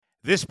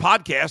This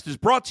podcast is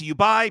brought to you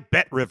by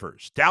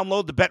BetRivers.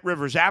 Download the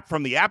BetRivers app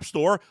from the App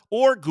Store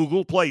or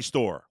Google Play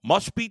Store.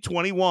 Must be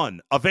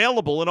 21.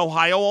 Available in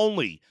Ohio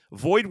only.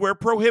 Void where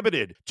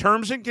prohibited.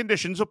 Terms and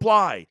conditions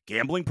apply.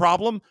 Gambling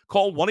problem?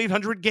 Call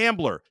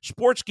 1-800-GAMBLER.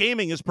 Sports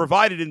gaming is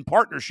provided in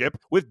partnership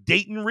with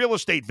Dayton Real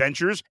Estate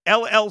Ventures,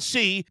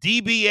 LLC,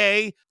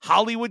 DBA,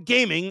 Hollywood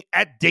Gaming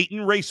at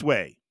Dayton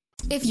Raceway.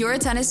 If you're a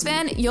tennis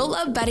fan, you'll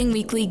love Betting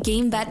Weekly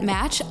Game Bet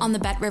Match on the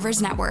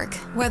BetRivers Network.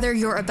 Whether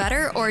you're a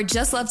bettor or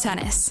just love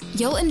tennis,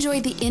 you'll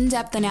enjoy the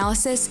in-depth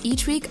analysis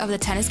each week of the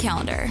tennis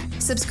calendar.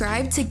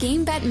 Subscribe to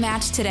Game Bet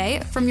Match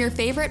today from your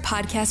favorite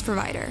podcast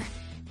provider.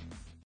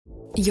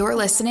 You're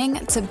listening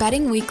to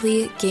Betting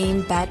Weekly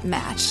Game Bet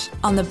Match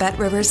on the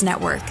BetRivers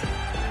Network.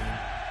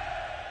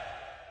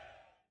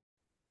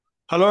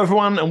 Hello,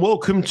 everyone, and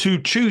welcome to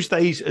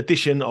Tuesday's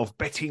edition of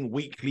Betting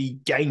Weekly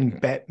Game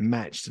Bet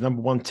Match, the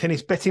number one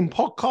tennis betting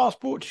podcast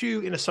brought to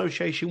you in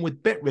association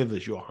with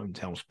BetRivers, your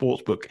hometown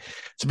sportsbook.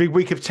 It's a big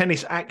week of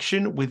tennis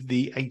action with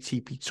the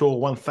ATP Tour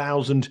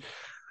 1000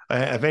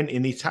 event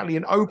in the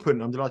Italian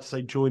Open. I'm delighted to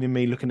say joining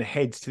me looking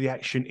ahead to the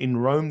action in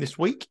Rome this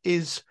week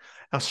is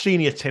our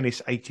senior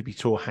tennis ATP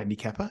Tour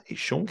handicapper. It's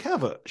Sean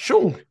Calvert.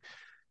 Sean,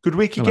 good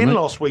week again.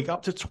 Hello, last week,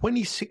 up to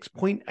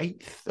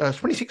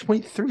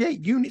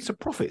 26.38 units of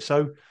profit.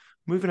 So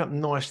moving up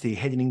nicely,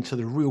 heading into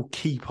the real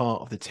key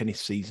part of the tennis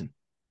season.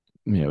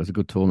 Yeah, it was a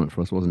good tournament for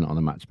us, wasn't it, on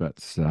the match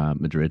bets,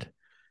 Madrid?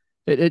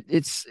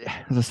 It's,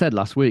 as I said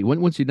last week,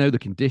 once you know the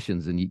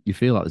conditions and you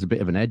feel like there's a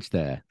bit of an edge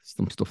there,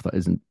 some stuff that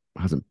hasn't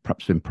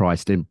perhaps been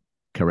priced in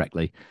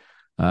correctly,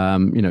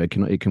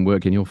 it can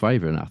work in your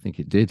favour, and I think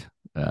it did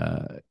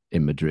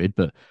in Madrid,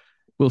 but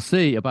we'll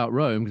see about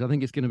Rome, because I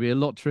think it's going to be a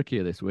lot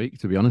trickier this week,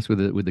 to be honest,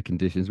 with the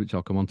conditions, which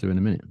I'll come on to in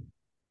a minute.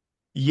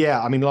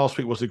 Yeah, I mean, last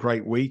week was a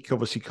great week.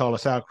 Obviously,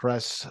 Carlos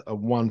Alcaraz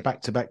won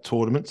back-to-back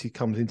tournaments. He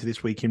comes into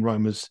this week in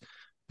Rome as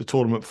the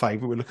tournament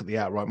favourite. We look at the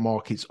outright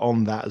markets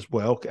on that as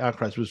well.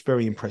 Alcaraz was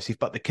very impressive,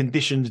 but the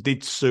conditions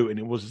did suit, and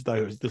it was as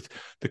though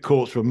the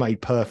courts were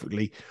made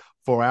perfectly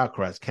for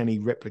Alcaraz. Can he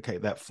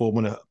replicate that form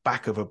on the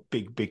back of a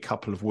big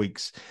couple of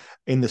weeks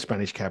in the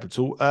Spanish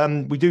capital?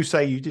 You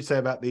did say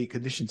about the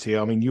conditions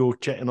here. I mean, you're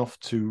jetting off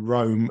to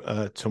Rome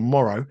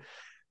tomorrow.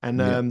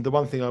 And the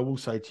one thing I will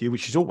say to you,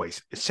 which is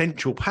always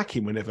essential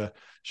packing whenever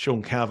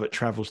Sean Calvert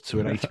travels to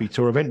an ATP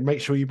Tour event,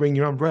 make sure you bring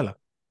your umbrella.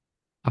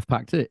 I've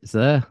packed it. It's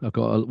there. I've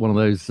got one of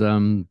those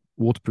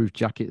waterproof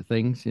jacket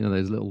things,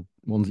 those little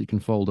ones that you can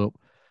fold up.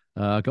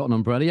 Got an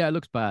umbrella. Yeah, it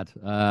looks bad.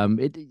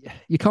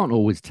 You can't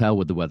always tell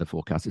with the weather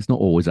forecast. It's not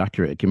always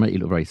accurate. It can make you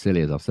look very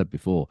silly, as I've said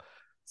before,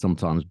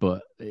 sometimes.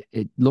 But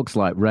it looks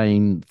like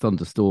rain,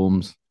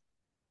 thunderstorms,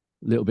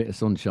 a little bit of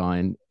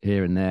sunshine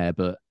here and there.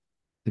 But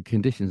the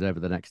conditions over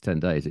the next 10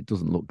 days, it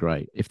doesn't look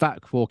great. If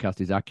that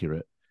forecast is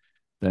accurate,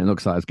 then it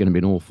looks like there's going to be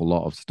an awful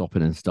lot of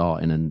stopping and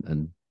starting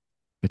and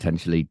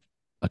potentially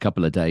a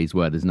couple of days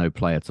where there's no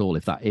play at all,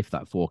 if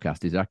that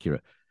forecast is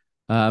accurate.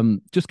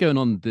 Just going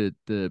on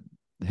the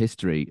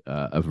history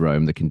of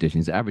Rome, the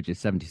conditions, it averages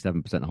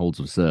 77% holds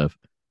of serve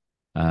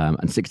and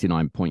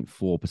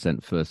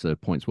 69.4% first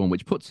serve points won,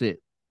 which puts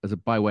it,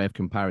 by way of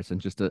comparison,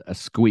 just a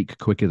squeak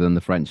quicker than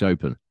the French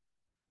Open.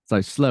 So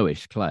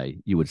slowish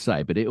clay, you would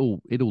say, but it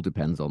all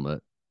depends on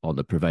the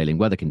prevailing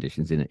weather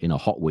conditions. In a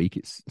hot week,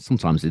 it's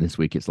sometimes in this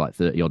week it's like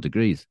 30 odd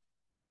degrees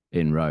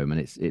in Rome, and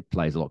it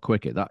plays a lot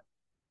quicker. That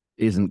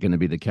isn't going to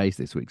be the case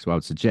this week, so I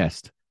would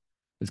suggest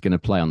it's going to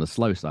play on the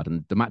slow side.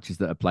 And the matches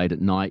that are played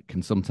at night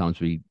can sometimes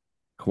be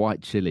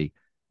quite chilly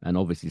and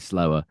obviously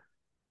slower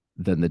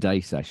than the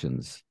day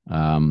sessions.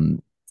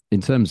 In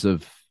terms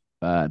of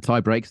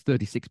tie breaks,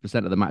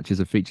 36% of the matches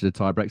have featured a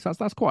tie break. So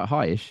that's quite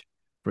high-ish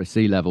for a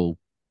sea level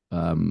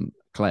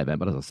clay event.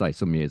 But as I say,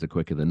 some years are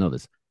quicker than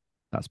others.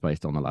 That's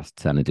based on the last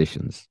 10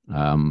 editions.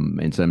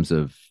 In terms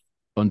of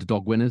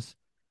underdog winners,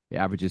 it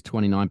averages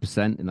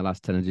 29% in the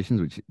last 10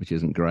 editions, which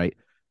isn't great.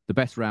 The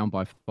best round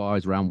by far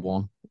is round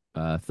one.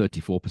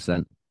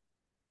 34%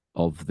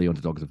 of the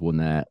underdogs have won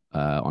there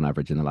on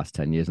average in the last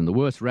 10 years. And the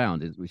worst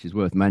round, which is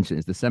worth mentioning,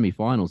 is the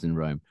semi-finals in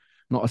Rome.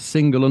 Not a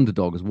single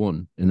underdog has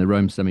won in the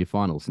Rome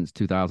semi-finals since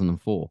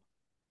 2004.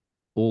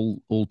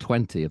 All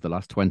 20 of the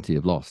last 20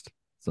 have lost.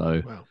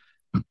 So wow.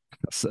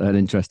 That's an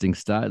interesting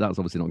stat. That's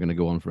obviously not going to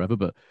go on forever.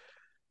 But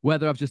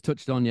weather I've just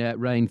touched on,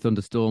 rain,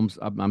 thunderstorms.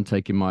 I'm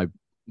taking my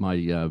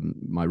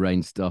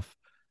rain stuff.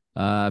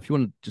 If you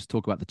want to just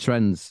talk about the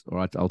trends, all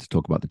right, I'll just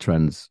talk about the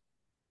trends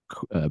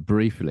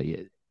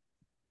briefly.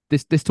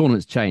 This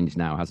tournament's changed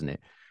now, hasn't it?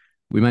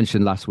 We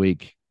mentioned last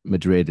week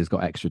Madrid has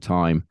got extra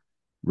time.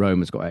 Rome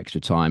has got extra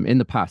time. In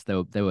the past,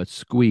 they were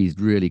squeezed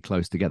really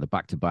close together,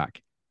 back to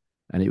back,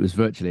 and it was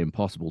virtually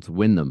impossible to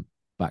win them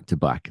back to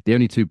back. The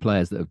only two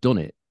players that have done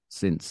it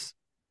since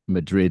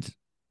Madrid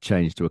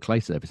changed to a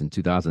clay surface in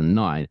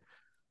 2009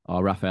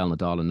 are Rafael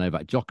Nadal and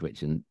Novak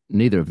Djokovic, and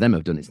neither of them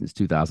have done it since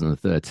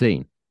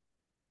 2013.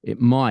 It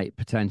might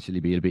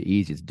potentially be a bit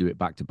easier to do it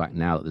back to back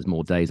now that there's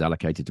more days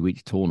allocated to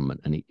each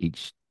tournament, and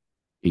each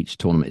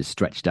tournament is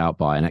stretched out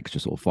by an extra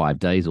sort of 5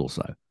 days or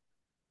so.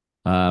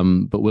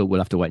 But we'll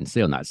have to wait and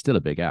see on that. It's still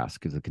a big ask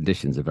because the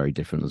conditions are very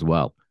different as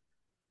well.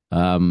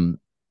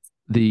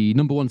 The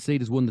number one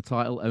seed has won the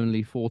title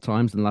only 4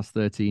 times in the last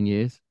 13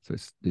 years. So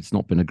it's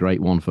not been a great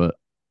one for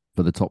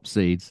the top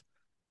seeds.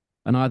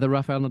 And either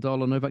Rafael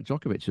Nadal or Novak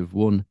Djokovic have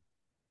won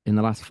in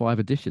the last 5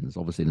 editions.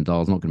 Obviously,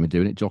 Nadal's not going to be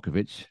doing it.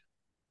 Djokovic,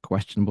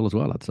 questionable as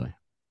well, I'd say.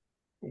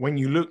 When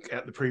you look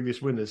at the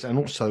previous winners and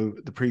also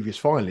the previous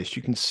finalists,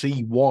 you can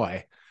see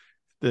why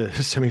the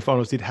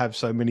semi-finals did have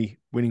so many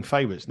winning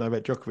favourites.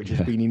 Novak Djokovic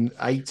has been in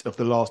 8 of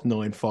the last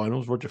 9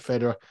 finals. Roger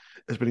Federer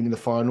has been in the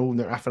final, and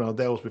Rafael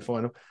Nadal's been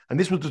final. And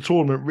this was the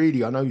tournament,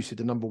 really. I know you said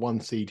the number one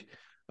seed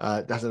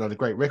hasn't had a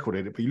great record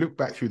in it, but you look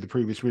back through the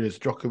previous winners,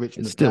 Djokovic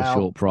and It's Nadal, still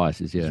short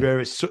prices, yeah.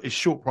 It's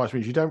short price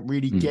winners. You don't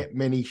really get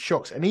many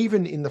shocks. And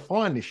even in the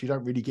finalists, you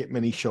don't really get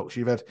many shocks.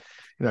 You've had,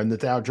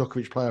 Nadal,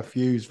 Djokovic play a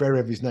few.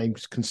 Zverev, his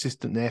name's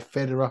consistent there.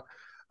 Federer.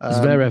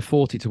 Zverev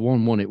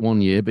 40-1 won it one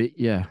year, but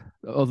yeah,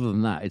 other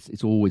than that,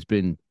 it's always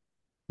been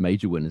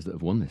major winners that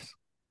have won this.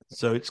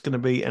 So it's going to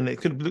be, and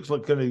looks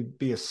like going to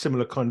be a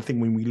similar kind of thing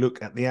when we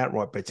look at the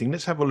outright betting.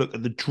 Let's have a look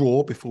at the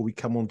draw before we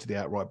come on to the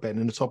outright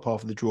betting. In the top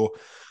half of the draw,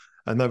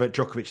 Novak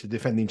Djokovic, the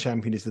defending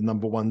champion, is the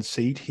number one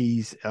seed.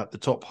 He's at the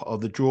top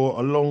of the draw.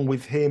 Along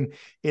with him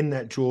in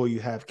that draw, you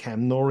have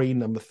Cam Norrie,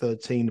 number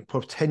 13,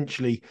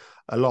 potentially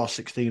a last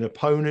 16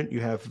 opponent.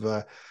 You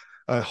have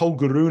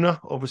Holger Rune.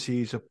 Obviously,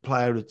 he's a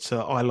player that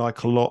I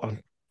like a lot. I'm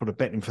sort of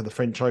betting for the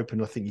French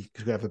Open. I think he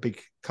could have a big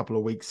couple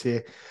of weeks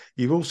here.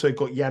 You've also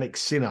got Yannick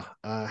Sinner.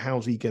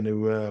 How's he going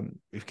to,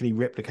 can he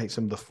replicate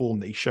some of the form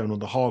that he's shown on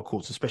the hard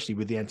courts, especially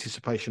with the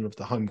anticipation of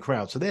the home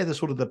crowd? So they're the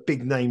sort of the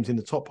big names in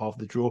the top half of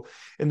the draw.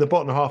 In the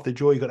bottom half of the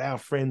draw, you've got our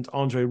friend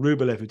Andrei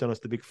Rublev, who's done us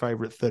the big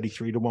favourite,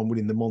 33-1,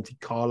 winning the Monte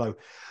Carlo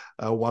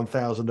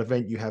 1000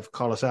 event. You have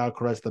Carlos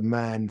Alcaraz, the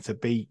man to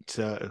beat.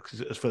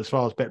 As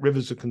far as Bet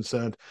Rivers are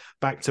concerned,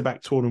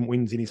 back-to-back tournament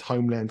wins in his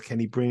homeland. Can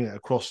he bring it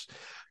across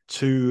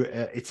to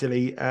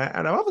Italy?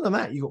 And other than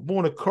that, you've got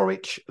Borna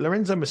Coric.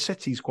 Lorenzo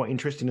Musetti is quite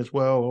interesting as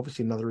well.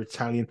 Obviously, another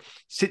Italian.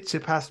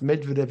 Tsitsipas,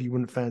 Medvedev, you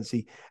wouldn't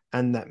fancy,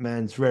 and that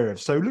man Zverev.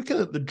 So looking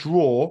at the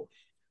draw,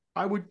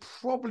 I would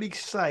probably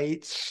say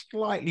it's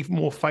slightly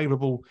more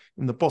favourable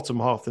in the bottom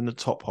half than the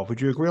top half.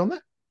 Would you agree on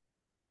that?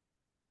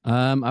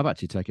 I've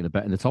actually taken a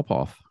bet in the top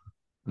half,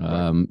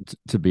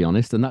 to be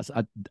honest. And that's,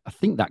 I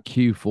think that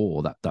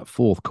Q4, that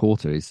fourth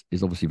quarter is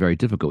obviously very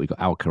difficult. You've got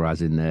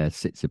Alcaraz in there,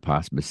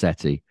 Tsitsipas,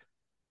 Musetti,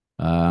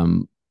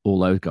 all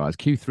those guys.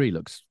 Q3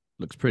 looks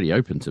pretty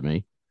open to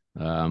me.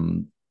 I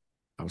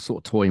was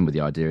sort of toying with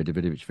the idea of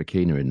Davidovich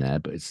Fokina in there,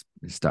 but his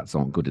stats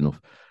aren't good enough.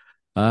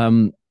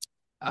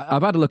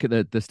 I've had a look at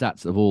the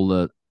stats of all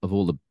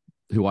the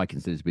who I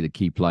consider to be the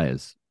key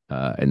players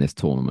in this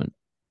tournament.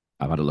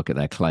 I've had a look at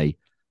their clay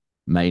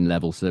main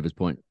level service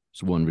points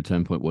won,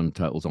 return point won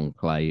totals on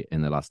clay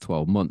in the last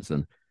 12 months.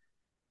 And do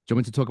you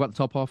want me to talk about the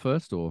top half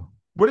first, or?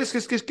 Well, let's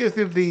go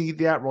through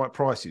the outright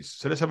prices.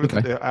 So let's have a look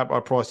at the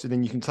outright prices, and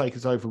then you can take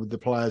us over with the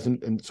players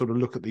and sort of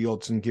look at the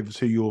odds and give us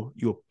who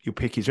your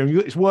pick is. And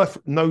it's worth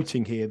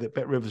noting here that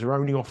Bet Rivers are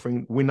only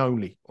offering win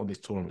only on this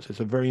tournament. So it's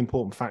a very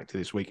important factor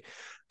this week.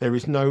 There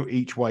is no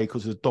each way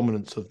because of the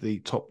dominance of the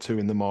top two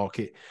in the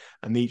market,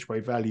 and the each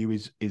way value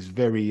is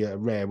very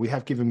rare. We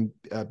have given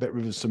Bet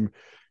Rivers some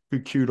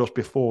good kudos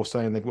before,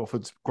 saying they've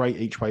offered great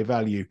each way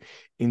value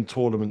in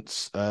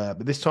tournaments,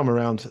 but this time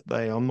around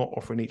they are not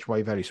offering each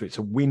way value, so it's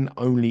a win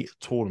only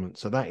tournament.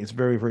 So that is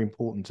very, very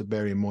important to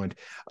bear in mind.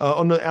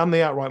 On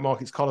the outright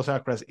markets, Carlos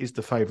Alcaraz is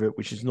the favourite,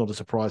 which is not a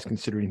surprise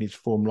considering his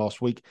form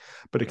last week,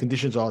 but the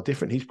conditions are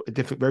different. He's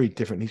very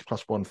different. He's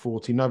plus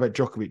 140. Novak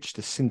Djokovic,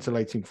 the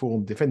scintillating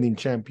form, defending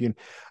champion,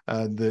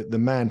 the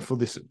man for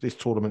this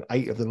tournament.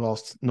 8 of the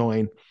last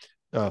 9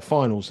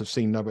 finals have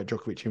seen Novak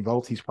Djokovic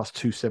involved. He's plus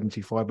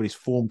 275, but his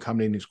form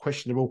coming in is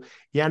questionable.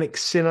 Yannick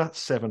Sinner,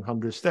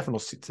 700.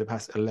 Stefanos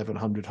Tsitsipas,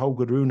 1100.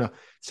 Holger Rune,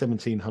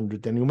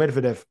 1700. Daniil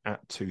Medvedev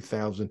at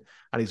 2000.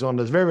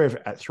 Alexander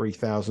Zverev at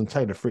 3000.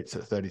 Taylor Fritz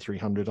at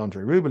 3300.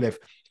 Andrei Rublev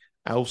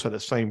also at the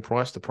same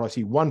price, the price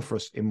he won for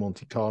us in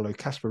Monte Carlo.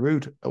 Casper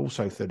Ruud,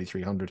 also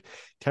 3,300.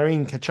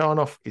 Karin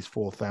Khachanov is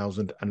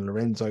 4,000, and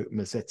Lorenzo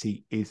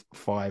Musetti is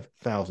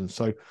 5,000.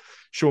 So,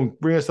 Sean,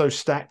 bring us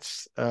those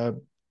stats.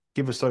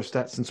 Give us those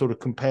stats and sort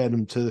of compare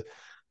them to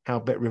how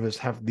Bet Rivers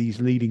have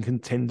these leading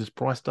contenders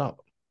priced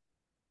up.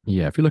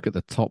 Yeah, if you look at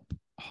the top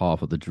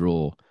half of the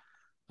draw,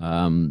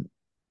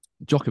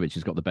 Djokovic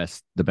has got the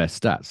best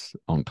stats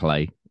on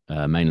clay.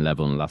 Main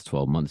level in the last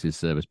 12 months, his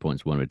service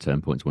points won,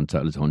 return points won,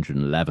 total is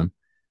 111.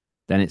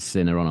 Then it's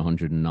Sinner on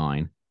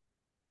 109.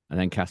 And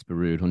then Casper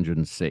Ruud,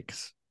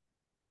 106.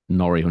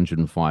 Norrie,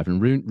 105.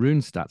 And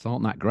Rune's stats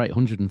aren't that great,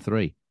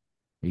 103.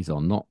 These are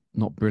not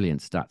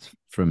brilliant stats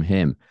from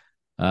him.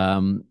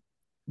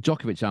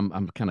 Djokovic,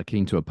 I'm kind of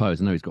keen to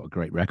oppose. I know he's got a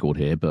great record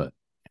here, but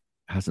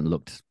hasn't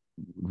looked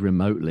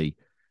remotely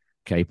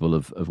capable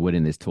of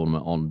winning this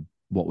tournament on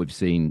what we've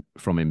seen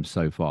from him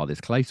so far,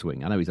 this clay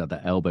swing. I know he's had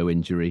that elbow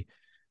injury.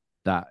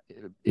 That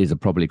is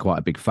probably quite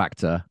a big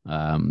factor.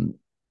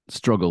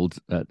 Struggled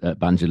at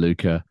Banja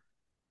Luka,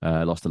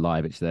 lost to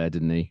Lajovic there,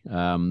 didn't he?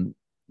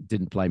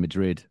 Didn't play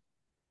Madrid.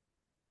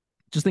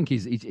 Just think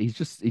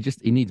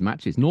he needs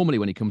matches. Normally,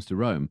 when he comes to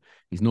Rome,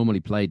 he's normally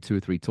played 2 or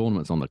 3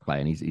 tournaments on the clay,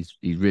 and he's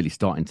really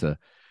starting to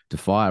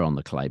fire on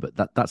the clay. But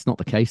that's not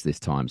the case this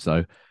time.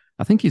 So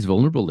I think he's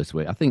vulnerable this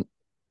week. I think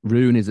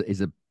Rune is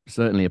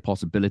certainly a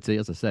possibility.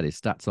 As I said, his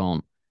stats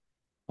aren't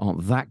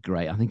that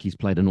great. I think he's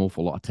played an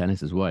awful lot of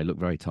tennis as well. He looked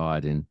very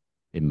tired in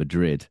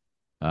Madrid.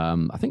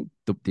 I think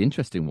the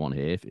interesting one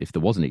here, if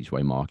there was an each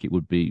way market,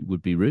 would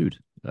be Rude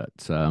at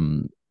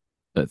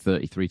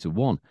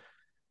 33-1.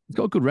 He's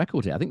got a good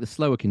record here. I think the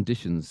slower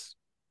conditions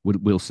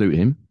will suit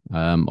him.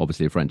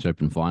 Obviously, a French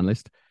Open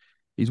finalist.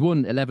 He's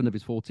won 11 of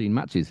his 14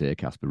 matches here,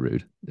 Casper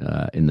Ruud,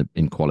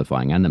 in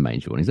qualifying and the main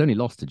draw. And he's only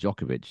lost to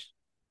Djokovic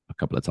a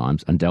couple of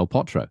times and Del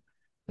Potro.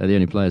 They're the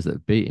only players that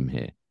have beat him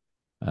here.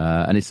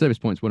 And his service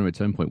points won and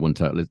return point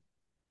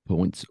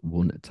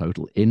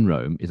total in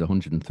Rome is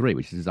 103,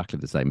 which is exactly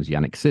the same as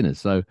Yannick Sinner's.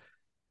 So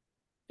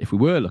if we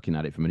were looking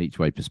at it from an each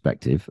way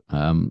perspective,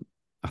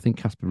 I think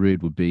Casper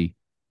Ruud would be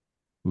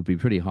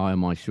pretty high on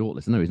my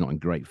shortlist. I know he's not in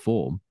great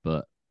form,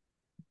 but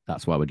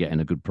that's why we're getting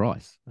a good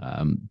price.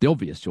 The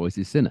obvious choice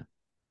is Sinner.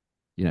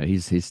 You know,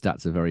 his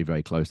stats are very,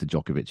 very close to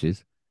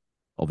Djokovic's.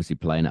 Obviously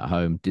playing at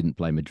home, didn't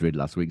play Madrid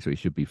last week, so he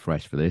should be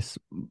fresh for this.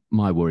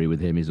 My worry with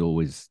him is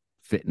always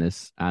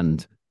fitness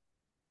and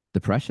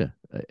the pressure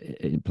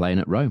in playing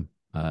at Rome,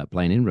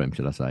 playing in Rome,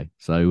 should I say.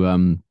 So I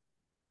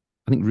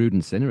think Ruud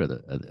and Sinner are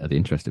the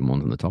interesting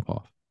ones in the top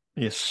half.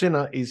 Yes,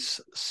 Sinner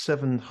is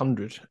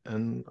 700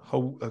 and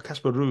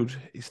Casper Ruud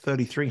is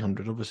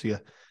 3,300. Obviously,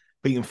 a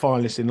beaten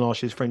finalist in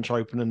last year's French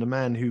Open and a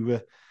man who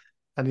had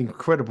an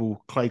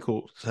incredible clay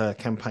court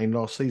campaign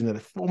last season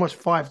at almost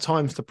 5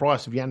 times the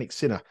price of Yannick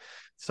Sinner.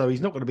 So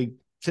Sinner's not going to be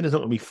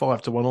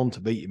 5-1 on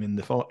to beat him in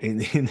the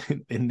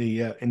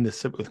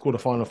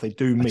quarterfinal if they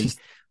do meet.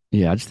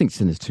 I just think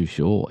Sinner's too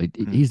short.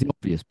 He's the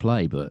obvious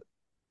play, but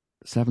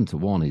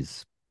 7-1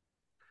 is.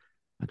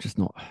 I'm just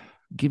not.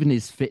 Given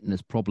his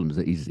fitness problems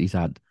that he's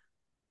had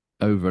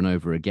over and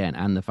over again,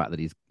 and the fact that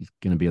he's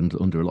going to be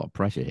under a lot of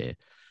pressure here.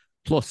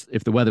 Plus,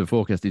 if the weather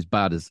forecast is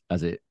bad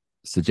as it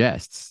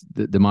suggests,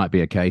 that there might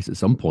be a case at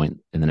some point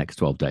in the next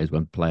 12 days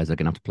when players are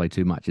going to have to play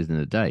 2 matches in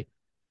a day.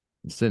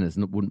 And Sinners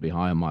wouldn't be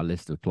high on my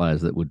list of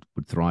players that would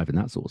thrive in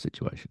that sort of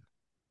situation.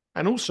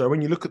 And also,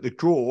 when you look at the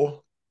draw,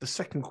 the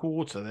second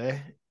quarter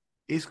there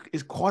is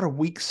quite a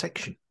weak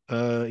section.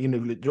 In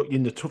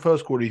the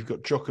first quarter, you've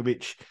got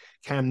Djokovic,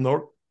 Cam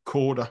Norrie,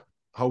 Korda,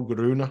 Holger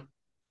Rune,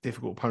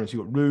 difficult opponents.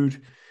 You've got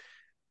Ruud,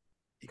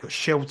 you've got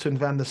Shelton,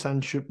 Van der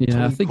Sandschulp.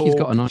 Yeah, I think he's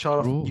got a nice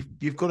draw.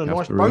 You've got a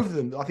nice, both of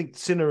them. I think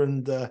Sinner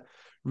and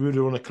Ruud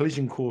are on a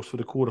collision course for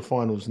the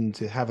quarterfinals, and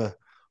to have a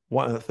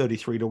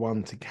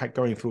 33-1 to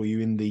going for you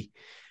in the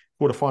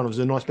quarterfinals is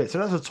a nice bet. So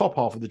that's the top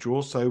half of the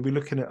draw. So we're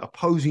looking at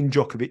opposing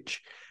Djokovic,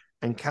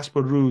 and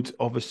Casper Ruud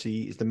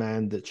obviously is the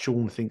man that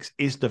Sean thinks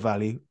is the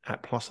value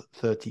at plus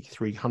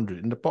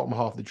 3,300. In the bottom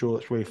half of the draw,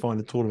 that's where you find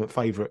the tournament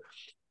favourite,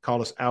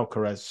 Carlos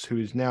Alcaraz, who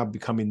is now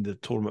becoming the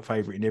tournament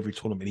favourite in every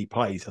tournament he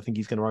plays. I think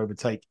he's going to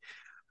overtake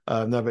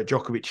Novak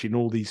Djokovic in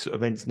all these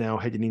events now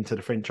heading into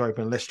the French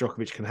Open, unless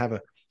Djokovic can have an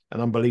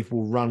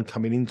unbelievable run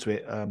coming into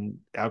it.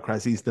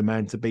 Alcaraz is the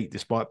man to beat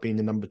despite being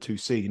the number 2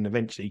 seed, and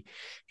eventually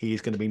he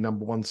is going to be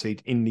number 1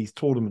 seed in these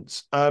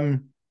tournaments.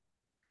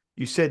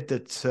 You said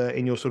that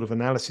in your sort of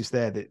analysis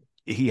there that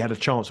he had a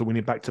chance of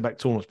winning back-to-back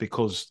tournaments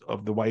because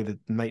of the way the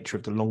nature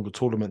of the longer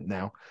tournament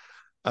now.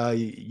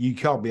 You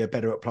can't be a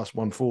better at plus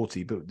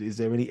 140, but is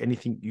there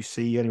anything you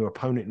see, any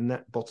opponent in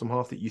that bottom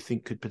half that you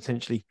think could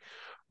potentially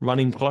run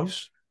in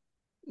close?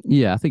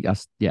 Yeah, I think I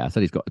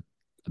said he's got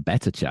a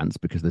better chance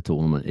because the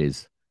tournament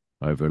is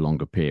over a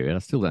longer period. I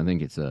still don't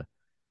think it's an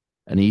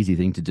easy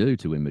thing to do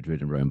to win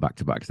Madrid and Rome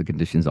back-to-back because the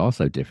conditions are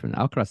so different.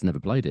 Alcaraz never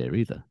played here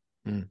either.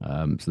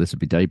 So this would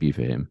be debut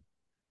for him.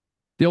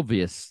 The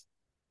obvious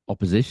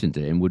opposition to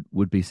him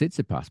would be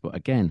Tsitsipas, but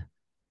again,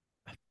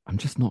 I'm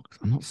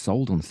not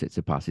sold on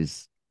Tsitsipas.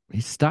 His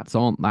stats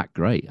aren't that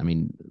great. I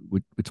mean,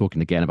 we're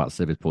talking again about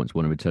service points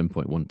won and return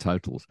point won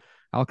totals.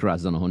 Alcaraz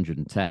is on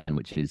 110,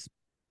 which is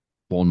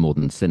 1 more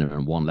than Sinner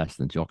and 1 less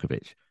than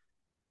Djokovic.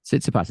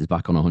 Tsitsipas is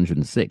back on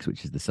 106,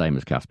 which is the same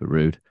as Casper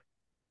Ruud,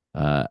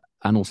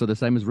 and also the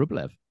same as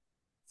Rublev.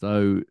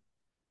 So,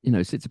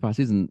 Tsitsipas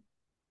isn't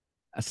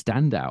a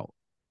standout.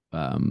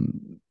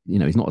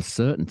 He's not a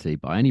certainty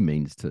by any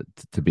means to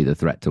be the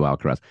threat to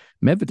Alcaraz.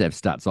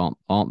 Medvedev's stats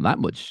aren't that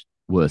much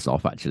worse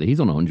off, actually. He's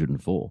on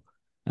 104,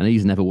 and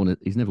he's never won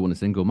a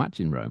single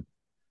match in Rome.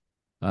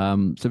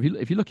 So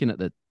if you're looking at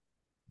the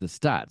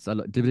stats,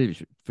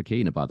 Davidovich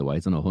Fokina, by the way,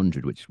 is on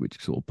 100, which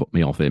sort of put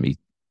me off him. He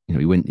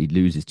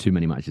loses too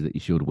many matches that he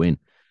should win,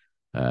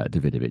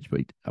 Davidovich,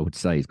 but I would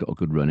say he's got a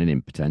good run in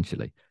him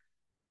potentially.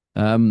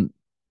 I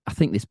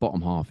think this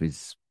bottom half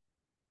is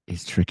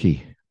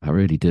tricky. I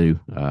really do.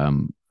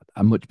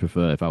 I much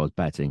prefer, if I was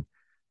betting,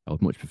 I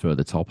would much prefer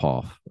the top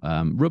half.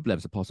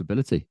 Rublev's a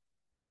possibility.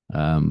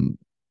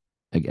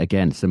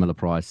 Again, similar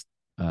price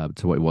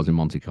to what it was in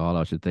Monte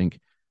Carlo, I should think.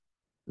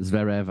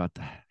 Zverev,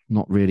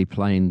 not really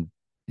playing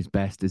his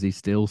best, is he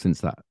still,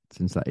 since that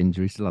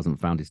injury? Still hasn't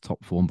found his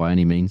top form by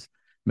any means.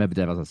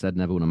 Medvedev, as I said,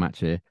 never won a match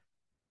here.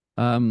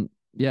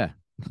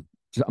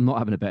 I'm not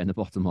having a bet in the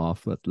bottom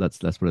half. Let's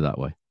put it that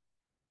way.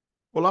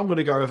 Well, I'm going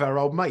to go with our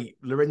old mate,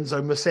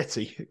 Lorenzo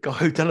Massetti, guy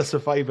who done us a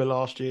favour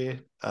last year,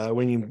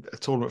 winning a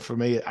tournament for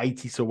me at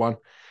 80-1.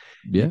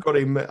 Yeah. You got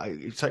him.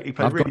 He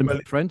played really well.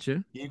 French, yeah.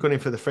 You got him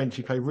for the French.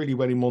 He played really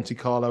well in Monte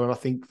Carlo, and I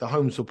think the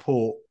home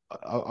support.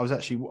 I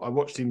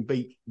watched him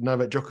beat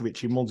Novak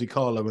Djokovic in Monte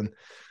Carlo, and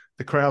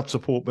the crowd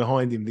support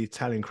behind him, the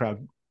Italian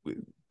crowd,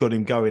 got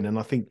him going. And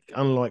I think,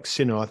 unlike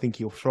Sinner, I think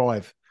he'll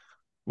thrive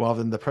rather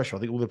than the pressure. I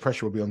think all the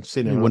pressure will be on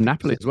Sinner. He won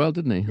Napoli as well,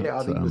 didn't he? Yeah,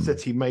 I think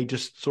Massetti may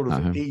just sort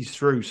of ease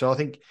through. So I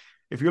think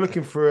if you're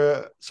looking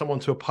for someone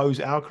to oppose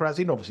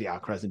Alcaraz, obviously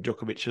Alcaraz and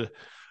Djokovic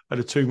are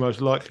the two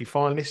most likely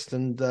finalists.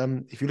 And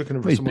if you're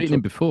looking for he's someone beaten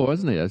him before,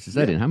 hasn't he? As I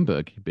said, in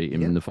Hamburg, he beat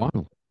him in the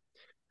final.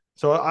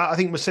 So I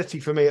think Massetti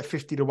for me at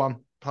 50-1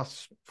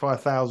 plus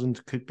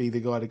 5,000 could be the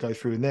guy to go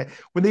through in there.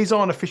 When these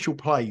aren't official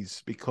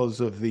plays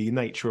because of the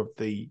nature of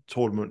the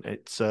tournament,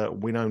 it's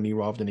win only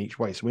rather than each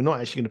way. So we're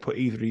not actually going to put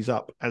either of these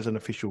up as an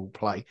official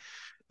play.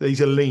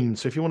 These are lean.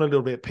 So if you want a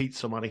little bit of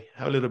pizza money,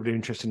 have a little bit of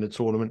interest in the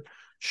tournament,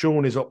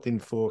 Sean is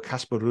opting for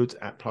Casper Ruud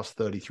at plus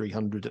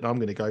 3,300, and I'm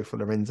going to go for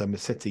Lorenzo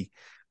Massetti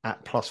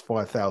at plus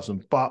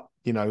 5,000. But,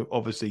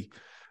 obviously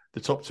the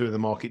top two of the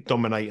market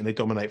dominate, and they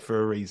dominate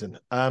for a reason.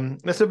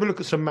 Let's have a look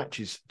at some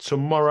matches.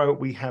 Tomorrow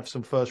we have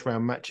some first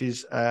round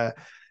matches.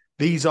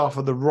 These are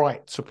for the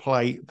right to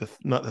play the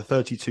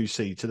 32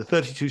 seeds. So the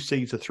 32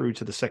 seeds are through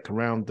to the second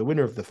round. The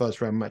winner of the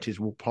first round matches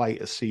will play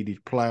a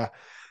seeded player.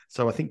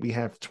 So I think we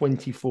have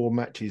 24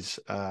 matches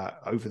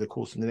over the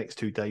course of the next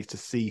 2 days to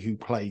see who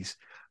plays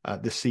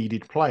the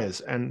seeded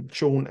players. And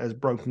Sean has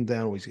broken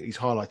down, he's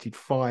highlighted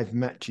 5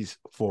 matches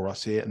for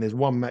us here. And there's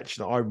one match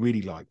that I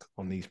really like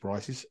on these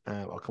prices.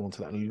 I'll come on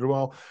to that in a little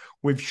while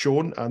with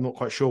Sean. I'm not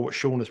quite sure what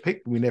Sean has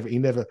picked. He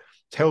never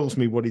tells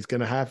me what he's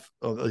going to have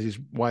as his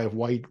way of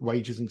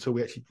wages until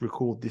we actually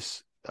record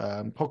this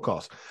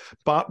podcast.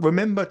 But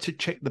remember to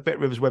check the Bet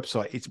Rivers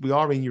website. We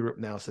are in Europe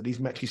now, so these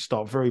matches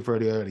start very,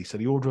 very early. So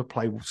the order of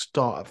play will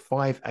start at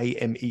 5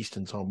 a.m.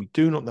 Eastern time. We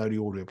do not know the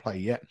order of play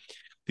yet.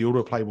 The order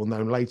of play will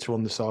know later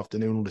on this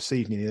afternoon or this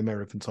evening in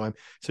American time.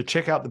 So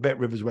check out the Bet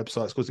Rivers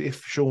websites, because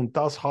if Sean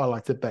does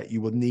highlight a bet,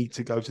 you will need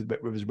to go to the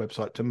Bet Rivers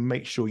website to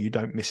make sure you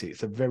don't miss it.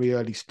 It's a very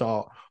early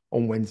start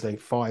on Wednesday,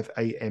 5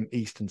 a.m.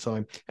 Eastern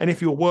time. And if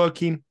you're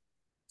working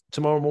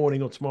tomorrow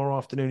morning or tomorrow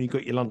afternoon, you've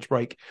got your lunch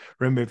break,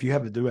 remember, if you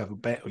do have a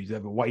bet or you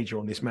have a wager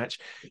on this match,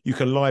 you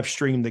can live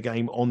stream the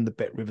game on the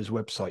Bet Rivers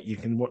website. You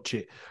can watch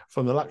it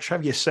from the lunch,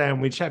 have your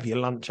sandwich, have your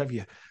lunch, have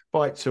your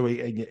bite to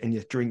eat and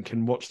your drink,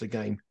 and watch the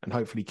game and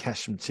hopefully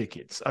cash some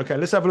tickets. Okay,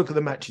 let's have a look at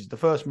the matches. The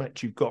first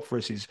match you've got for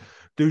us is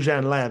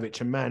Dusan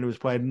Lajovic, a man who has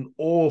played an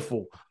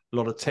awful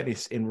lot of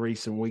tennis in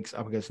recent weeks,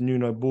 up against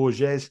Nuno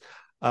Borges.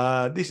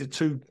 These are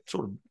two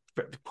sort of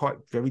quite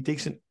very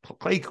decent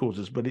play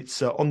causes, but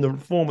it's on the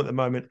form at the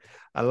moment.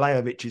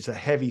 Lajovic is a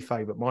heavy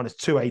favourite, minus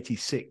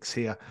 286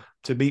 here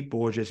to beat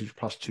Borges, who's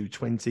plus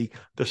 220.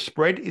 The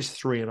spread is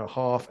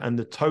 3.5, and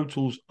the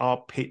totals are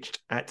pitched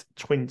at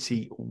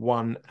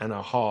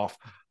 21.5.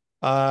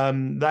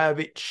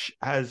 Lajovic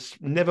has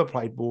never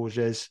played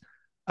Borges,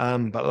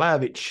 but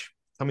Lajovic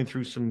coming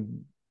through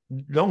some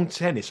long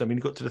tennis. I mean,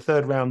 he got to the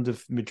third round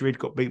of Madrid,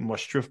 got beaten by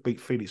Struff, beat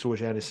Felix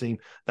Auger-Aliassime.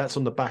 That's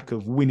on the back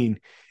of winning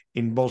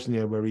in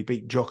Bosnia, where he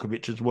beat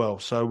Djokovic as well.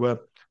 So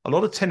a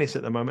lot of tennis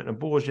at the moment, and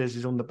Borges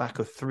is on the back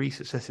of 3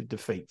 successive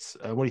defeats.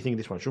 What do you think of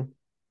this one, Sean?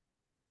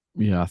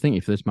 Yeah, I think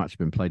if this match had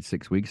been played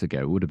 6 weeks ago,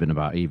 it would have been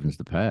about evens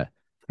the pair.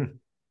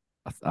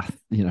 I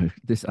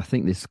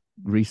think this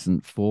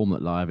recent form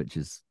that Lajovic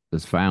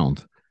has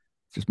found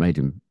just made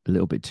him a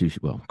little bit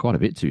quite a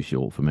bit too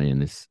short for me in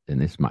this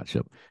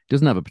matchup.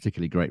 Doesn't have a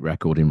particularly great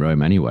record in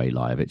Rome anyway,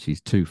 Lajovic.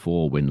 He's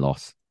 2-4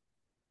 win-loss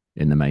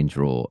in the main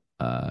draw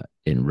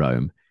in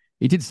Rome.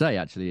 He did say,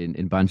 actually,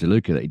 in Banja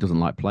Luka that he doesn't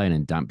like playing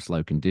in damp,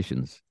 slow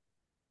conditions.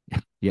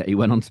 Yeah, he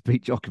went on to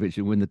beat Djokovic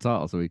and win the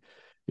title, so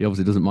he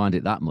obviously doesn't mind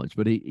it that much.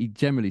 But he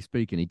generally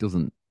speaking, he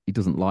doesn't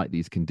like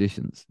these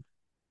conditions.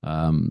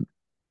 So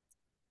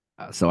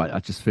I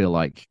just feel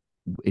like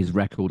his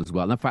record as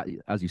well. And in fact,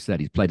 as you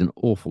said, he's played an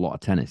awful lot of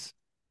tennis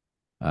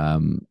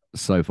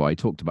so far. He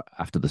talked about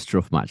after the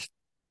Struff match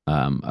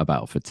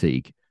about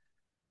fatigue.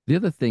 The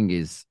other thing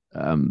is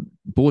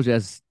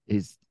Borges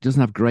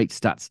doesn't have great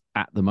stats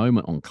at the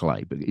moment on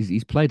clay, but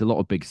he's played a lot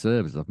of big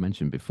servers, I've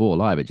mentioned before.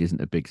 Lajovic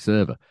isn't a big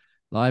server.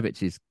 One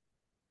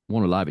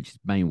of Lajovic's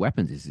main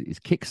weapons is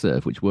kick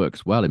serve, which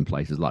works well in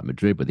places like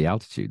Madrid with the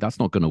altitude. That's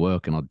not going to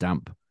work on a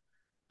damp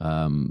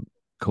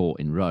court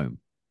in Rome.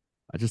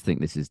 I just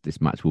think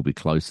this match will be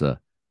closer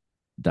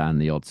than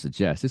the odds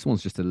suggest. This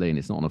one's just a lean.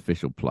 It's not an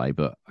official play,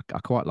 but I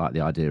quite like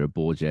the idea of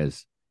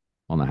Borges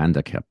on the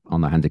handicap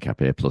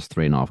here, plus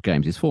 3.5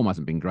 games. His form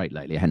hasn't been great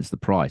lately, hence the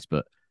price,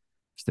 but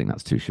I just think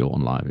that's too short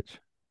on Lajovic.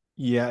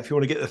 Yeah, if you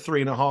want to get the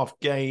 3.5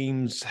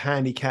 games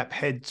handicap,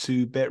 head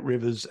to Bet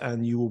Rivers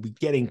and you will be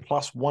getting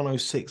plus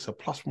 106. So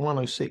plus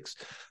 106,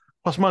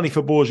 plus money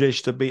for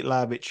Borges to beat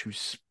Lajovic, who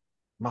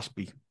must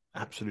be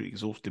absolutely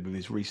exhausted with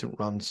his recent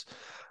runs.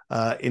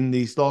 in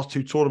these last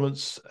two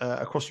tournaments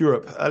across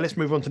Europe. Let's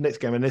move on to the next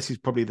game, and this is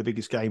probably the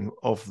biggest game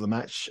of the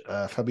match.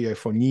 Fabio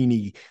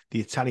Fognini, the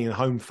Italian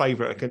home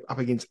favourite, up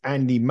against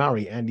Andy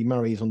Murray. Andy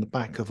Murray is on the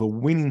back of a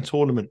winning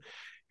tournament.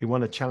 He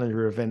won a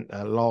challenger event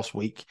last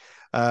week.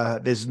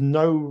 There's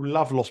no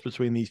love lost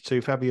between these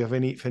two. Fabio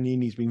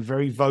Fognini has been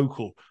very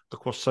vocal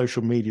across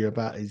social media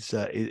about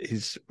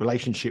his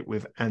relationship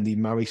with Andy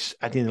Murray,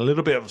 adding a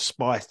little bit of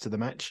spice to the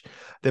match.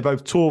 They're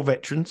both tour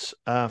veterans.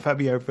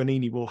 Fabio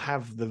Fognini will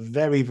have the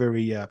very,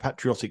 very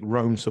patriotic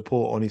Rome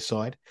support on his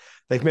side.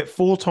 They've met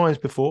 8 times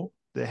before.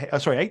 The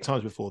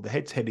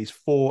head-to-head is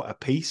 4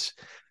 apiece.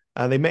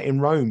 They met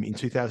in Rome in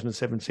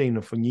 2017,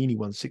 and Fognini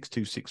won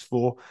 6-2,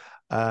 6-4.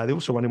 They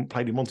also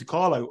played in Monte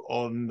Carlo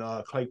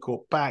on clay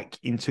court back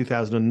in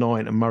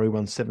 2009, and Murray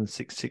won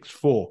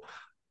 7-6,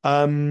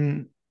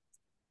 6-4.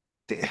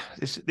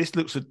 This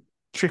looks a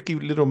tricky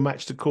little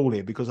match to call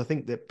here, because I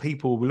think that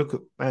people will look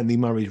at Andy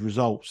Murray's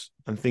results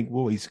and think,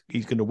 well, he's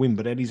going to win.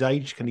 But at his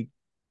age, can he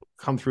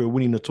come through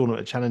winning the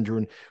tournament, a challenger,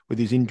 and with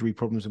his injury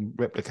problems and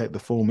replicate the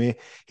form here?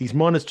 He's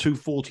minus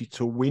 240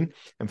 to win,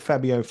 and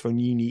Fabio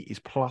Fognini is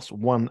plus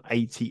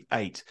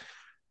 188.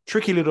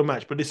 Tricky little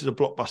match, but this is a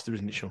blockbuster,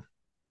 isn't it, Sean?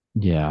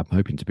 Yeah, I'm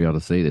hoping to be able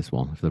to see this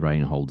one if the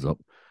rain holds up.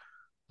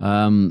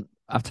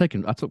 I took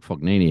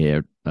Fognini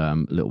here a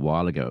little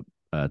while ago,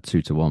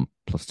 2-1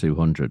 plus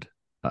 200.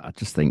 I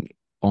just think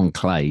on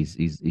clay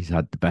he's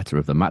had the better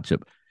of the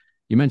matchup.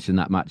 You mentioned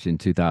that match in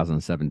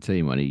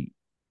 2017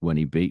 when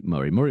he beat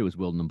Murray. Murray was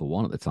world number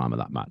 1 at the time of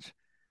that match.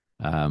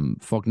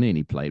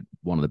 Fognini played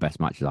one of the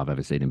best matches I've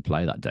ever seen him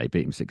play that day.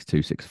 Beat him 6-2,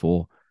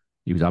 6-4.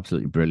 He was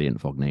absolutely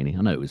brilliant, Fognini.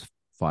 I know it was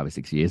 5 or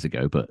 6 years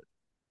ago, but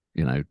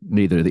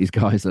neither of these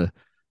guys are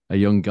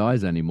young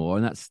guys anymore,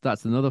 and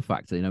that's another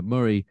factor.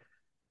 Murray,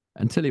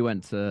 until he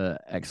went to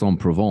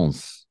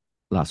Aix-en-Provence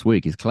last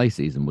week, his clay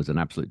season was an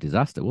absolute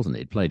disaster, wasn't it?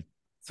 He played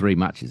 3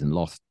 matches and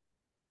lost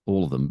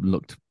all of them,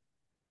 looked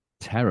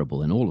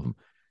terrible in all of them.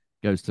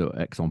 Goes to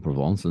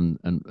Aix-en-Provence and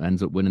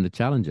ends up winning the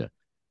challenger.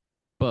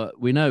 But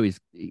we know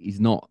he's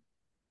not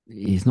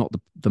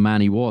the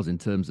man he was in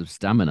terms of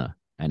stamina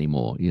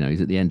anymore.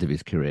 He's at the end of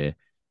his career.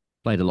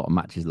 Played a lot of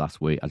matches last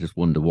week. I just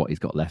wonder what he's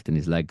got left in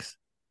his legs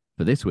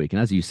for this week.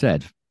 And as you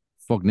said,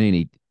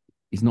 Fognini,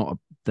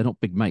 they're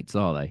not big mates,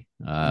 are they?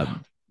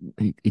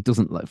 He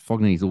doesn't like,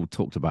 Fognini's all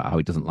talked about how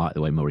he doesn't like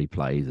the way Murray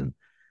plays, and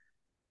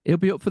he'll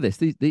be up for this.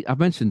 I've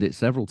mentioned it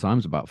several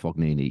times about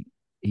Fognini.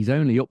 He's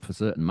only up for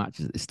certain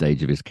matches at this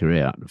stage of his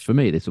career. For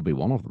me, this will be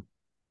one of them.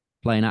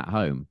 Playing at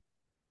home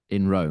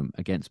in Rome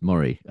against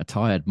Murray, a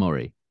tired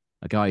Murray,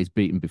 a guy he's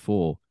beaten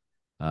before,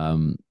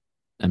 and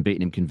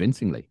beaten him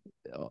convincingly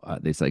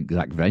at this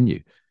exact venue.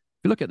 If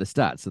you look at the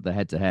stats of the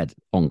head-to-head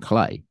on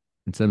clay,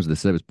 in terms of the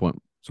service points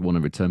won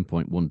and return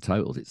point won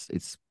totals,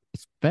 it's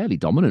fairly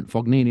dominant.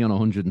 Fognini on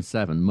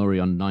 107, Murray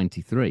on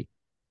 93.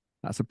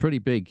 That's a pretty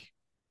big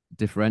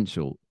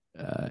differential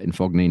in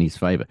Fognini's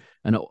favour.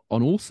 And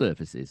on all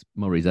surfaces,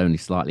 Murray's only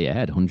slightly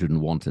ahead,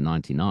 101 to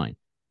 99.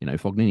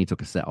 Fognini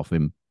took a set off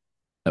him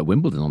at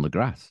Wimbledon on the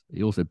grass.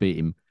 He also beat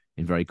him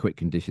in very quick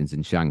conditions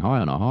in Shanghai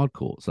on a hard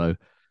court. So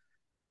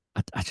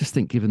I just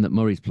think, given that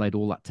Murray's played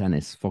all that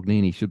tennis,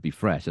 Fognini should be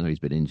fresh. I know he's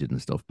been injured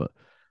and stuff, but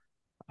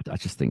I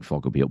just think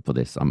Fog will be up for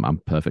this.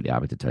 I'm perfectly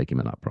happy to take him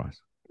at that price.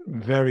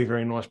 Very,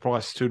 very nice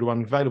price,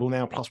 2-1. Available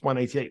now, plus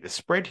 188. The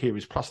spread here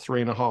is plus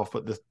 3.5,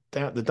 but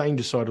the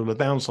danger side or the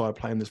downside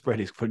playing the spread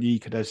is for you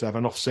could have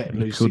an offset and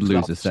lose. Could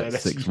lose a set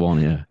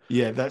 6-1, yeah.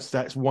 Yeah,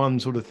 that's one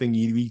sort of thing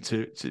you need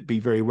to be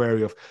very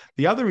wary of.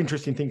 The other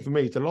interesting thing for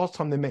me is the last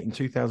time they met in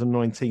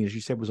 2019, as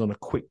you said, was on a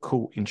quick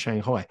court in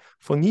Shanghai.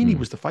 Fognini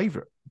was the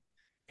favourite.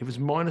 He was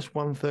minus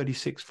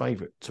 136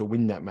 favourite to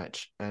win that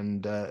match,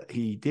 and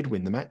he did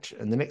win the match.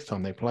 And the next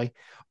time they play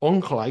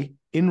on clay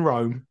in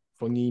Rome,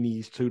 Fognini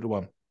is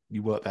 2-1.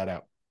 You work that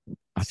out.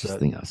 I just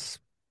think that's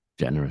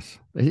generous.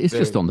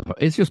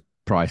 It's just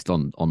priced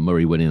on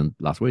Murray winning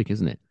last week,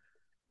 isn't it?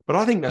 But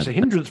I think that's a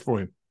hindrance for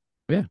him.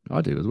 Yeah,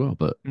 I do as well.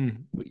 But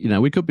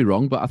we could be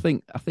wrong. But I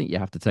think you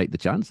have to take the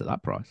chance at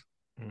that price.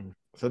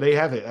 So there you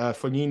have it.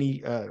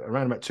 Fognini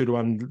around about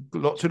 2-1.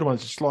 2-1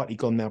 is slightly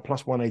gone now,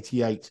 plus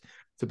 188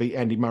 to beat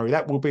Andy Murray.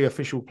 That will be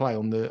official play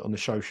on the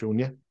show, Sean.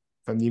 Yeah,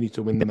 Fognini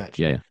to win the match.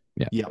 Yeah.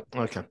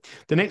 Okay.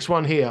 The next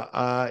one here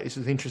is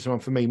an interesting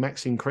one for me.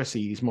 Maxime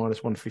Cressy is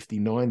minus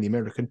 159, the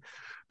American.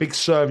 Big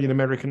Serbian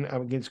American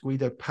against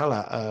Guido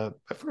Pella,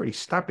 a very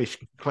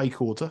established clay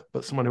quarter,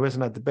 but someone who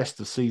hasn't had the best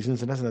of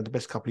seasons and hasn't had the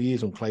best couple of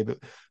years on clay. But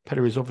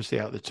Pella is obviously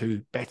out of the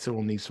two better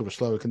on these sort of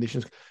slower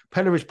conditions.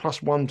 Pella is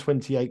plus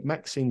 128.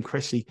 Maxime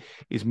Cressy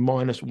is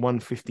minus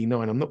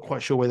 159. I'm not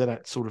quite sure whether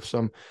that's sort of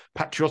some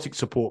patriotic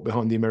support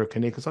behind the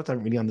American here, because I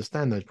don't really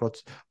understand those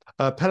prods.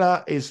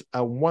 Pella is a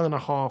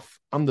 1.5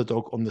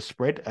 underdog on the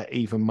spread at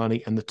even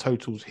money, and the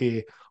totals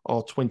here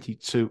are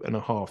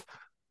 22.5.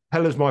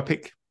 Pella's my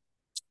pick.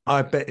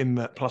 I bet him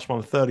at plus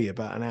 130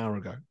 about an hour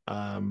ago.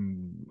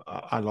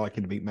 I like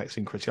him to beat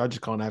Maxime Cressy. I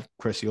just can't have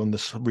Cressy on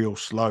the real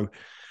slow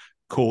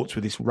courts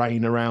with this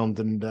rain around,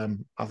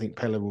 and I think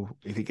Pella will,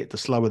 if he get the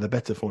slower, the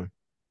better for him.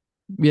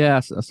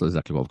 Yeah, that's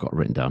exactly what I've got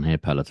written down here.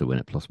 Pella to win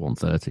at plus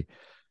 130.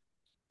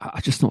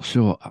 I'm just not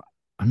sure.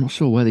 I'm not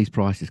sure where these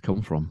prices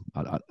come from.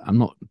 I'm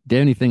not. The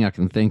only thing I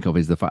can think of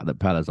is the fact that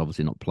Pella's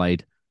obviously not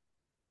played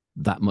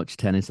that much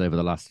tennis over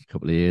the last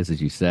couple of years,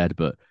 as you said.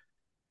 But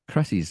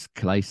Cressy's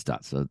clay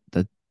stats are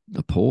they're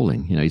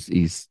appalling. You know,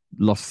 he's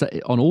lost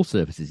on all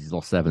surfaces. He's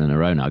lost 7 in a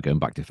row now, going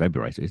back to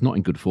February. So he's not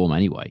in good form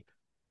anyway.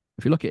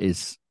 If you look at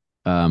his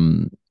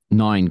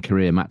 9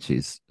 career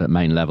matches at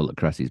main level that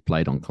Cressy's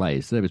played on clay,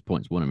 his service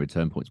points won and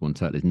return points won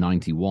total is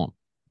 91,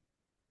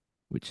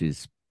 which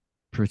is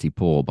pretty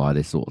poor by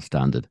this sort of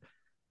standard.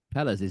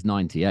 Pella's is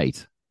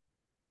 98.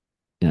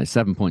 You know,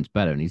 7 points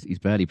better, and he's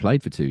barely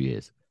played for 2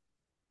 years.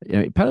 You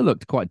know, Pella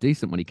looked quite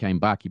decent when he came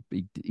back.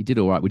 He did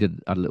all right. We had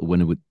a little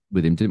winner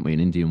with him, didn't we, in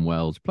Indian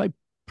Wells? Played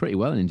pretty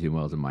well in Indian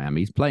Wells in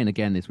Miami. He's playing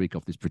again this week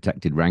off this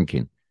protected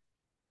ranking,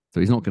 so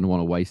he's not going to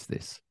want to waste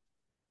this.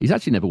 He's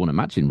actually never won a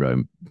match in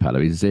Rome, Pella.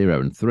 He's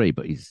 0-3,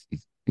 but he's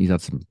had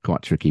some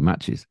quite tricky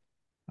matches.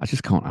 I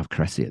just can't have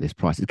Cressy at this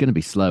price. It's going to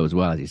be slow as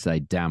well, as you say,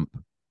 damp.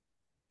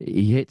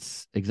 He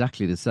hits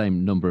exactly the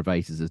same number of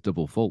aces as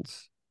double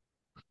faults,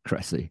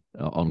 Cressy,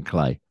 on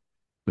clay.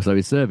 So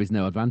his serve is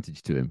no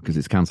advantage to him because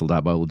it's cancelled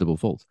out by all the double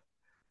faults.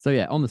 So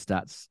yeah, on the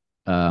stats,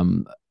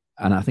 and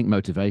I think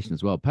motivation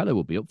as well. Pella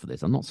will be up for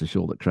this. I'm not so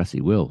sure that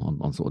Cressy will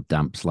on sort of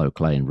damp, slow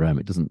clay in Rome.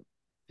 It doesn't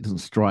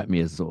strike me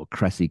as sort of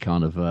Cressy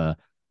kind of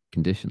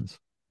conditions.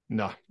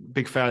 No,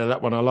 big fan of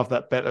that one. I love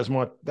that bet.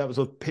 That was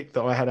a pick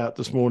that I had out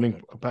this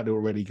morning. I bet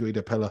already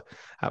Guido Pella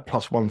at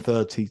plus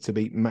 130 to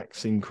beat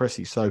Maxime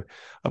Cressy. So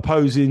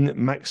opposing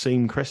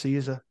Maxime Cressy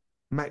is a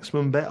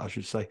maximum bet, I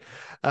should say.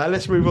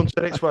 Let's move on to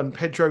the next one.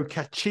 Pedro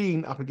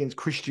Cachin up against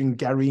Christian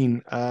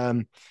Garin.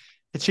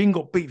 Cachin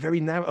got beat very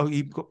narrow. Oh,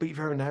 he got beat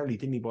very narrowly,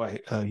 didn't he? By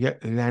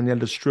Daniel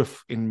Struff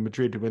in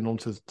Madrid, who went on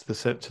to the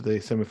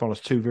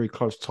semi-finals. 2 very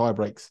close tie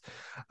breaks.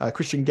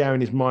 Christian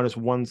Garin is minus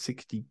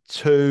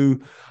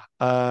 162.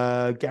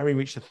 Garin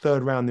reached the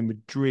 3rd round in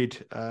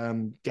Madrid.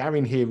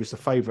 Garin here is the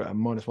favourite at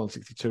minus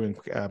 162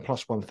 and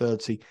plus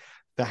 130.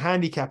 The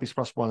handicap is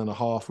plus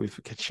 1.5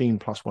 with Cachin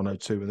plus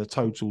 102, and the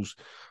totals.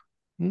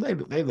 They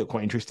look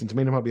quite interesting to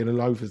me. There might be a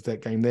little overs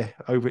that game there.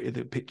 Over at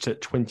the pitch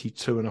at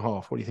 22.5.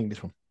 What do you think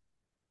this one?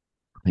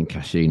 I think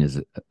Cachin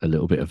is a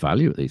little bit of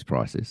value at these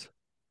prices.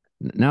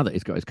 Now that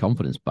he's got his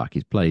confidence back,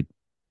 he's played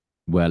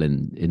well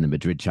in the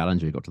Madrid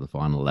Challenger. He got to the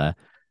final there.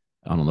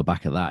 And on the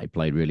back of that, he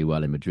played really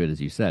well in Madrid,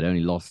 as you said.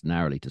 Only lost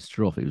narrowly to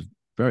Struff. He was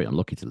very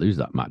unlucky to lose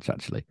that match,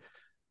 actually.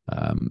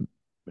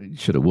 He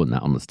should have won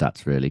that on the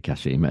stats, really.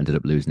 Cachin ended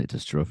up losing it to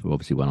Struff, who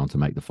obviously went on to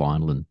make the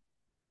final and,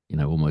 you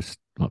know, almost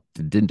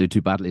didn't do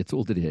too badly at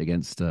all, did he,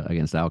 against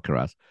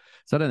Alcaraz?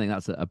 So I don't think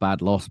that's a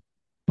bad loss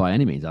by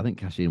any means. I think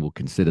Cachin will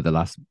consider the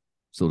last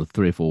sort of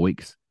 3 or 4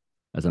 weeks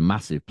as a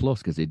massive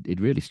plus because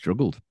he'd really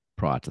struggled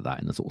prior to that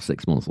in the sort of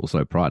 6 months or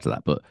so prior to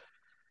that. But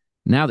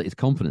now that his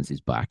confidence is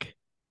back,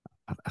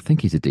 I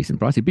think he's a decent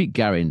price. He beat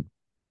Garin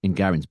in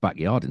Garin's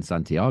backyard in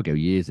Santiago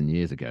years and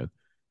years ago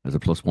as a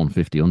plus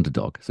 150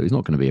 underdog. So he's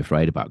not going to be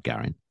afraid about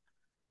Garin.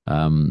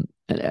 And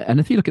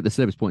if you look at the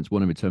service points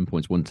won and return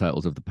points won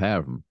totals of the pair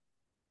of them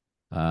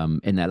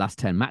in their last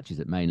 10 matches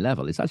at main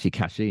level, it's actually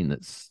Cachin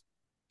that's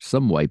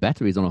some way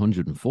better. He's on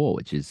 104,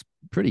 which is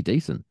pretty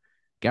decent.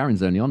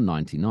 Garin's only on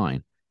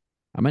 99.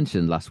 I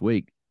mentioned last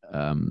week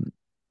when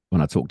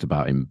I talked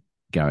about him,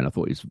 Garin, I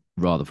thought he was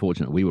rather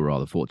fortunate. We were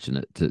rather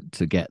fortunate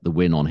to get the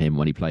win on him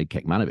when he played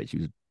Kekmanovic.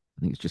 I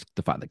think it's just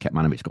the fact that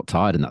Kekmanovic got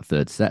tired in that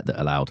 3rd set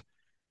that allowed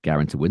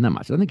Garin to win that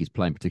match. I don't think he's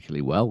playing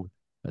particularly well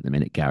at the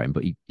minute, Garin,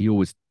 but he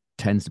always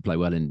tends to play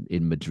well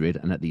in Madrid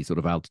and at these sort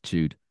of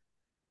altitude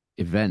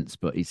events.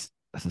 But he's,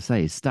 as I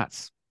say, his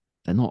stats,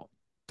 they're not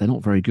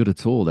very good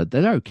at all.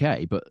 They're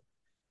okay, but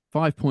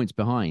 5 points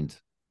behind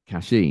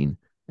Cachin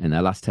in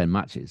their last 10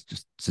 matches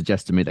just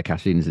suggests to me that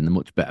Cachin is in the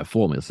much better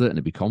form. He'll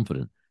certainly be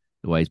confident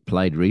the way he's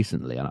played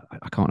recently. And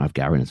I can't have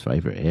Garin as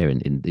favourite here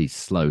in these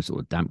slow,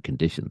 sort of damp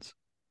conditions.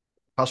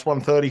 Plus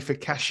 130 for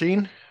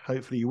Cachin.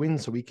 Hopefully you win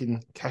so we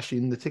can cash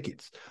in the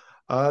tickets.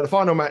 The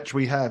final match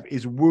we have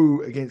is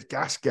Wu against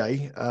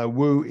Gasquet.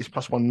 Wu is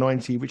plus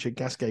 190, Ricard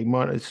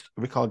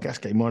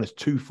Gasquet minus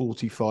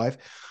 245.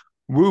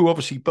 Wu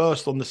obviously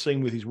burst on the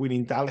scene with his win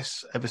in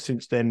Dallas. Ever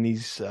since then,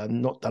 he's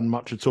not done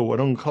much at all.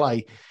 And on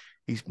clay,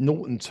 he's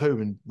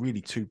 0-2 and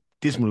really 2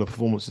 dismal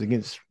performances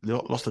against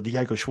lost to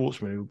Diego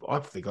Schwartzman, who I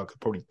think I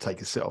could probably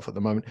take a set off at the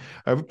moment.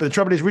 But the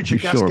trouble is,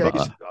 Ricard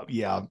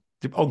Gasquet,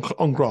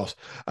 on grass.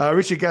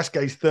 Ricard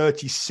Gasquet's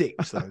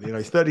 36, though. You know,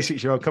 he's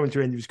 36-year-old coming to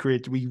the end of his career.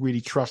 Do we really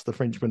trust the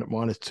Frenchman at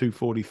minus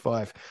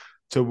 245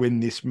 to win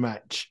this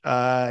match?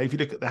 If you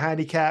look at the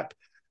handicap,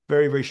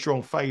 very, very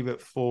strong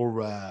favourite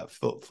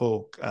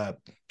for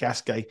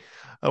Gasquet.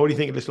 What do you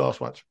think of this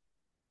last match?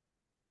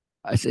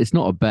 It's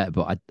not a bet,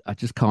 but I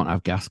just can't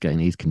have Gasquet in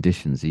these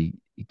conditions. He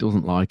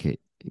doesn't like it.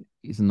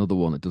 He's another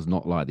one that does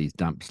not like these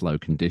damp, slow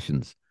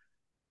conditions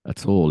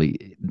at all.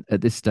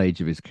 At this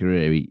stage of his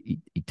career,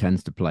 he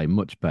tends to play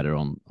much better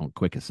on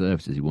quicker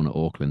surfaces. He won at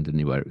Auckland, didn't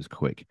he, where it was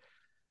quick.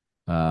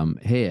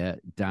 Here,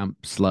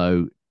 damp,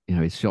 slow, you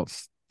know, his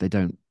shots,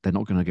 they're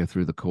not going to go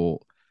through the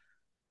court.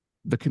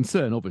 The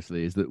concern,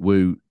 obviously, is that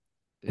Wu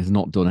has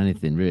not done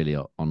anything really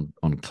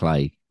on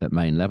clay at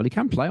main level. He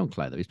can play on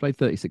clay though. He's played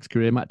 36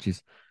 career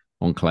matches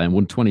on clay and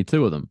won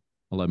 22 of them,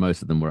 although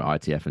most of them were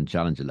at ITF and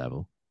Challenger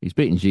level. He's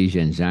beaten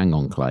Zhizhen Zhang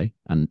on clay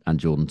and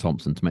Jordan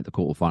Thompson to make the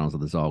quarterfinals of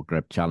the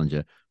Zagreb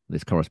Challenger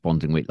this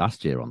corresponding week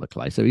last year on the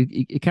clay. So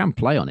he can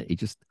play on it. He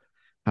just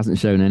hasn't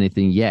shown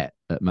anything yet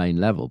at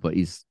main level, but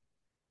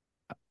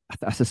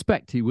I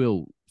suspect he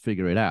will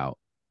figure it out.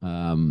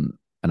 And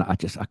I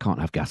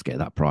can't have Gasquet at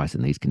that price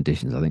in these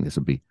conditions. I think this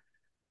would be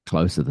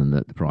closer than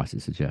the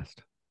prices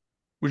suggest.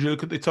 Would you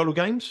look at the total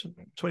games?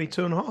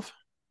 22.5?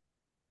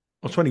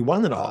 Or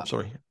 21.5,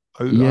 sorry.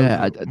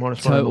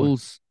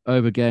 Totals,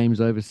 over games,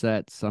 over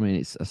sets. I mean,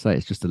 it's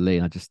just a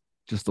lean.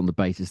 Just on the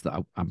basis that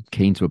I'm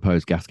keen to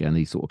oppose Gasquet in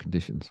these sort of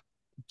conditions.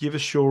 Give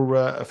us your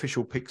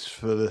official picks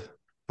for the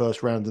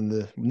first round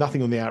and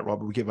nothing on the outright,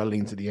 but we give a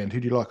lean to the end. Who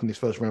do you like on this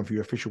first round for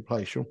your official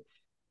play, Sean?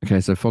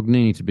 Okay, so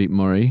Fognini to beat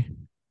Murray.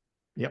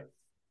 Yep.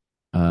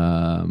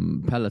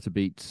 Pella to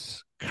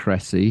beat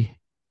Cressy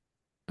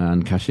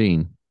and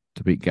Cashin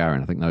to beat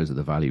Garin. I think those are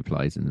the value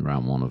plays in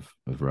round one of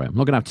Rome. I'm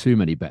not going to have too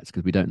many bets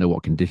because we don't know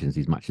what conditions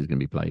these matches are going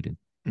to be played in.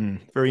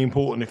 Very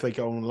important if they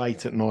go on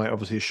late at night,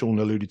 obviously, as Sean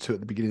alluded to at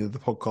the beginning of the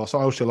podcast.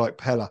 I also like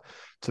Pella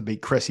to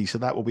beat Cressy, so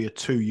that will be a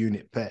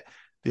 2-unit bet.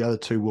 The other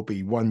two will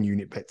be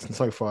 1-unit bets. And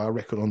so far, our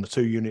record on the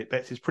 2-unit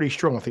bets is pretty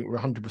strong. I think we're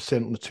 100%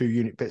 on the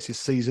 2-unit bets this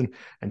season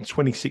and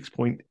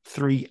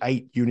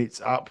 26.38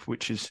 units up,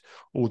 which is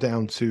all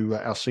down to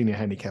our senior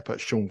handicapper,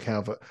 Sean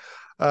Calvert.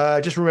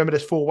 Just remember,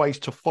 there's 4 ways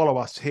to follow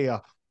us here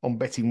on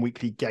Betting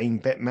Weekly Game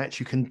Bet Match.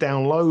 You can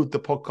download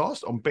the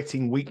podcast on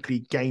Betting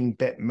Weekly Game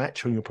Bet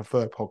Match on your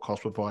preferred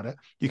podcast provider.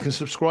 You can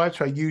subscribe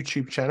to our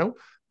YouTube channel,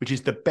 which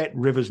is the Bet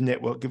Rivers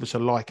Network. Give us a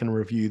like and a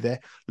review there.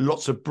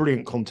 Lots of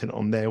brilliant content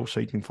on there. Also,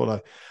 you can follow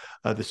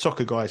the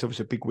soccer guys.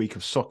 Obviously, a big week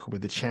of soccer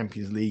with the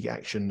Champions League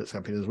action that's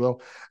happening as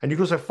well. And you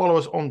can also follow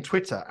us on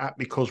Twitter at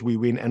Because We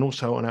Win, and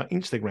also on our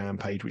Instagram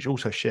page, which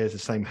also shares the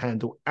same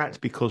handle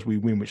at Because We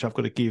Win, which I've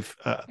got to give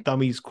a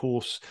dummies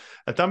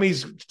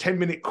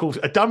 10-minute course,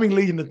 a dummy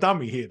leading a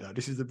dummy here, though.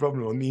 This is the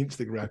problem on the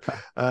Instagram.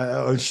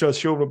 I'm sure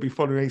Sean will be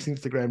following his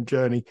Instagram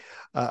journey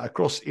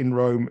across in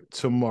Rome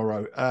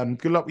tomorrow.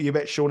 Good luck with your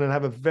bet, Sean, and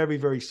have a very,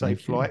 very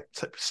safe flight.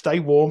 Stay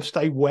warm,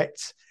 stay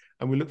wet,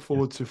 and we look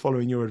forward to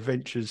following your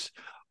adventures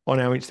on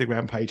our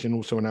Instagram page and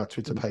also on our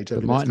Twitter page. There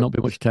might not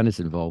be much tennis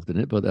involved in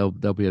it, but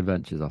there'll be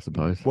adventures, I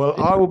suppose. Well,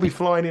 I will be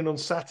flying in on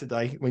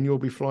Saturday when you'll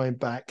be flying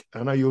back.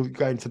 I know you're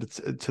going to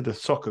the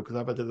soccer because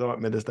I've had the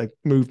nightmare as they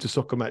moved to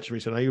soccer match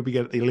recently. You'll be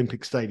at the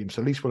Olympic Stadium,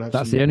 so at least we'll have.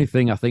 That's the only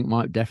thing I think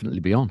might definitely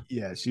be on.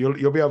 Yeah, so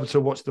you'll be able to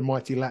watch the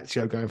mighty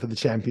Lazio going for the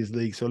Champions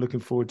League. So looking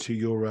forward to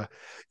your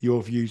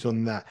views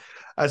on that.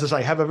 As I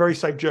say, have a very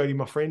safe journey,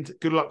 my friend.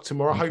 Good luck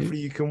tomorrow. Hopefully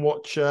you can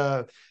watch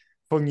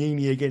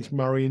Fognini against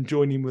Murray and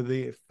join in with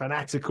the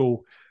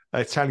fanatical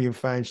Italian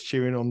fans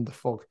cheering on the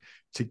Fog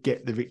to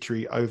get the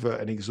victory over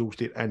an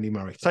exhausted Andy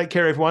Murray. Take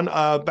care, everyone.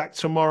 Back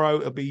tomorrow,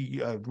 it'll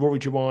be Rory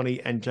Giovanni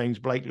and James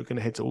Blake looking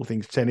ahead to all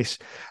things tennis.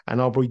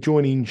 And I'll be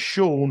joining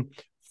Sean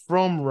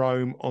from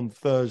Rome on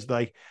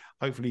Thursday.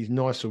 Hopefully he's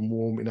nice and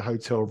warm in a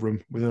hotel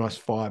room with a nice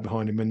fire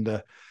behind him and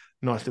a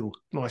nice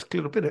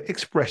little bit of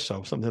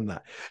espresso, something like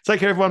that. Take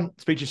care, everyone.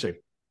 Speak to you soon.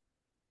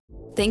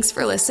 Thanks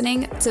for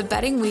listening to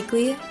Betting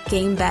Weekly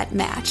Game Bet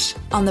Match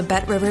on the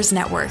Bet Rivers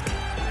Network.